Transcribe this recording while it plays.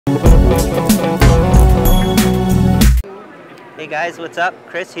Hey guys, what's up?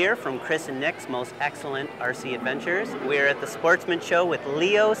 Chris here from Chris and Nick's Most Excellent RC Adventures. We're at the Sportsman Show with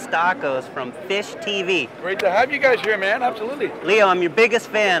Leo Stakos from Fish TV. Great to have you guys here, man. Absolutely. Leo, I'm your biggest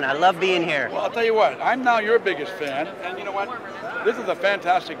fan. I love being here. Well, I'll tell you what, I'm now your biggest fan, and you know what? This is a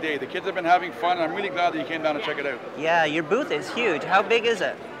fantastic day. The kids have been having fun, and I'm really glad that you came down to check it out. Yeah, your booth is huge. How big is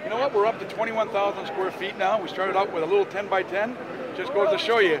it? You know what? We're up to 21,000 square feet now. We started out with a little 10 by 10. Just goes to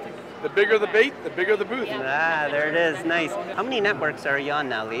show you, the bigger the bait, the bigger the booth. Ah, there it is. Nice. How many networks are you on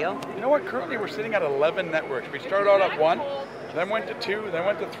now, Leo? You know what? Currently, we're sitting at 11 networks. We started out at 1, then went to 2, then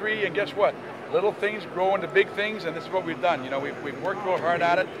went to 3, and guess what? Little things grow into big things, and this is what we've done. You know, we've worked real hard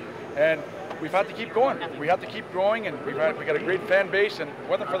at it, and we've had to keep going. We have to keep growing, and we got a great fan base, and if it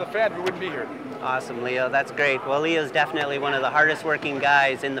wasn't for the fans, we wouldn't be here. Awesome, Leo. That's great. Well, Leo's definitely one of the hardest working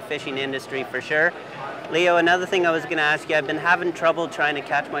guys in the fishing industry for sure. Leo, another thing I was going to ask you, I've been having trouble trying to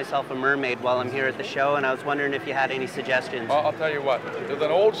catch myself a mermaid while I'm here at the show, and I was wondering if you had any suggestions. Well, I'll tell you what, there's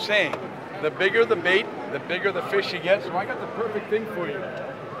an old saying, the bigger the bait, the bigger the fish you get, so I got the perfect thing for you.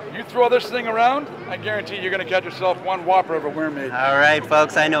 You throw this thing around, I guarantee you're going to catch yourself one whopper of a mermaid. All right,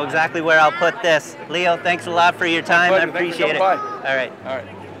 folks, I know exactly where I'll put this. Leo, thanks a lot for your time. I appreciate it. All right. All right.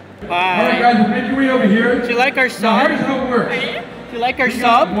 All right, guys, we'll make your way over here. Do you like our sub? Here's how it works. Do you like our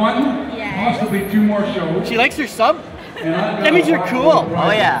sub? One, possibly 2 more shows. She likes her sub? That means you're cool.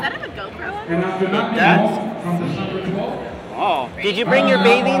 Oh, yeah. Does that have a GoPro? And after that, from December 12th. Oh. Did you bring your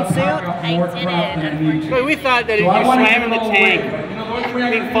bathing suit? I didn't. But we thought that if you swam in the tank,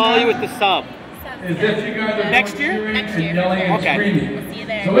 we'd follow you with the sub. Next year? Next year. Okay. We'll see you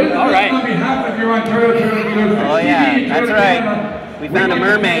there. All right. Oh, yeah, that's right. We found a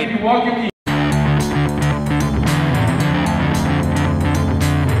mermaid.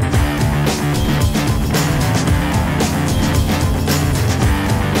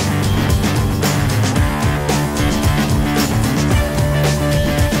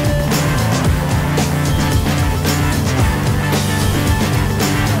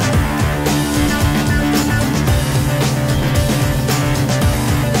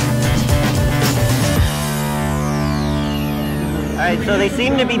 Alright, so they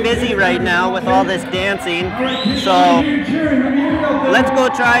seem to be busy right now with all this dancing, so let's go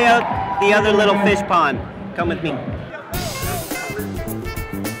try out the other little fish pond. Come with me.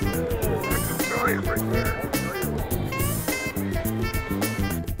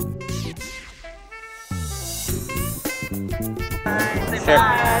 Sure.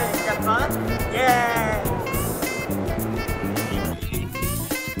 Have fun? Yeah!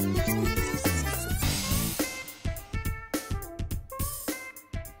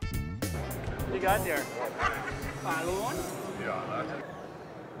 What you got there? Follow one?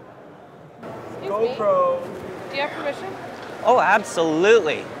 GoPro. Do you have permission? Oh,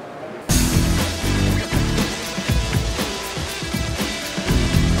 absolutely.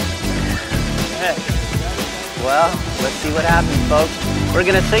 Well, let's see what happens, folks. We're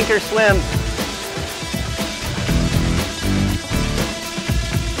gonna sink or swim.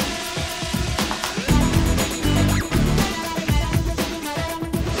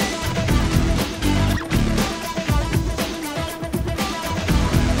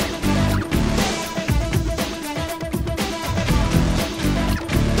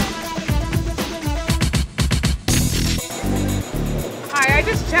 Hi, I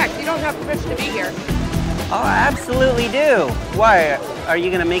just checked. You don't have permission to be here. Oh, I absolutely do. Why? Are you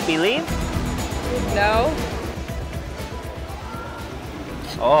gonna make me leave? No.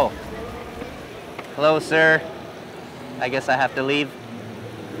 Oh. Hello, sir. I guess I have to leave.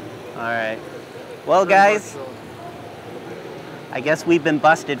 All right. Well, guys, I guess we've been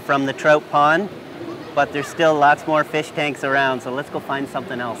busted from the trout pond, but there's still lots more fish tanks around, so let's go find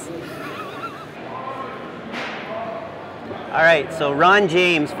something else. All right, so Ron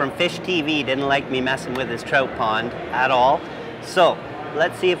James from Fish TV didn't like me messing with his trout pond at all. So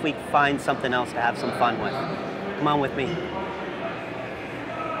let's see if we can find something else to have some fun with. Come on with me.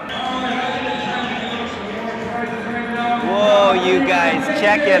 Whoa, you guys,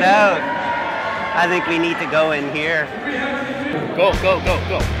 check it out. I think we need to go in here. Go, go, go,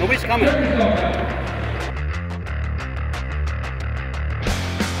 go. Nobody's coming.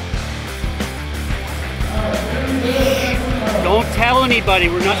 Don't tell anybody.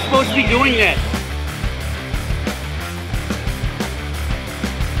 We're not supposed to be doing this.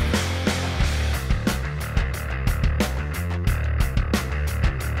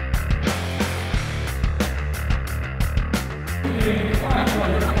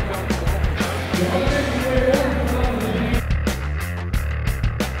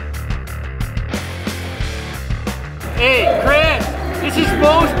 Hey, Chris, this is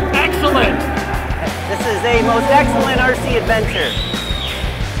most excellent. excellent. This is a most excellent RC adventure.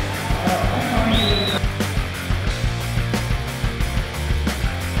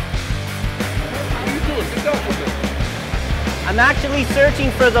 What are you doing? Get up with it. I'm actually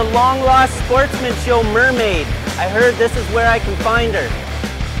searching for the long-lost Sportsman show mermaid. I heard this is where I can find her.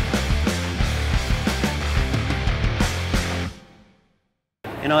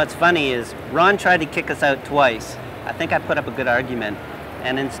 You know what's funny is Ron tried to kick us out twice. I think I put up a good argument,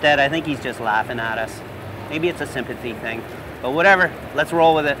 and instead I think he's just laughing at us. Maybe it's a sympathy thing, but whatever, let's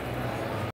roll with it.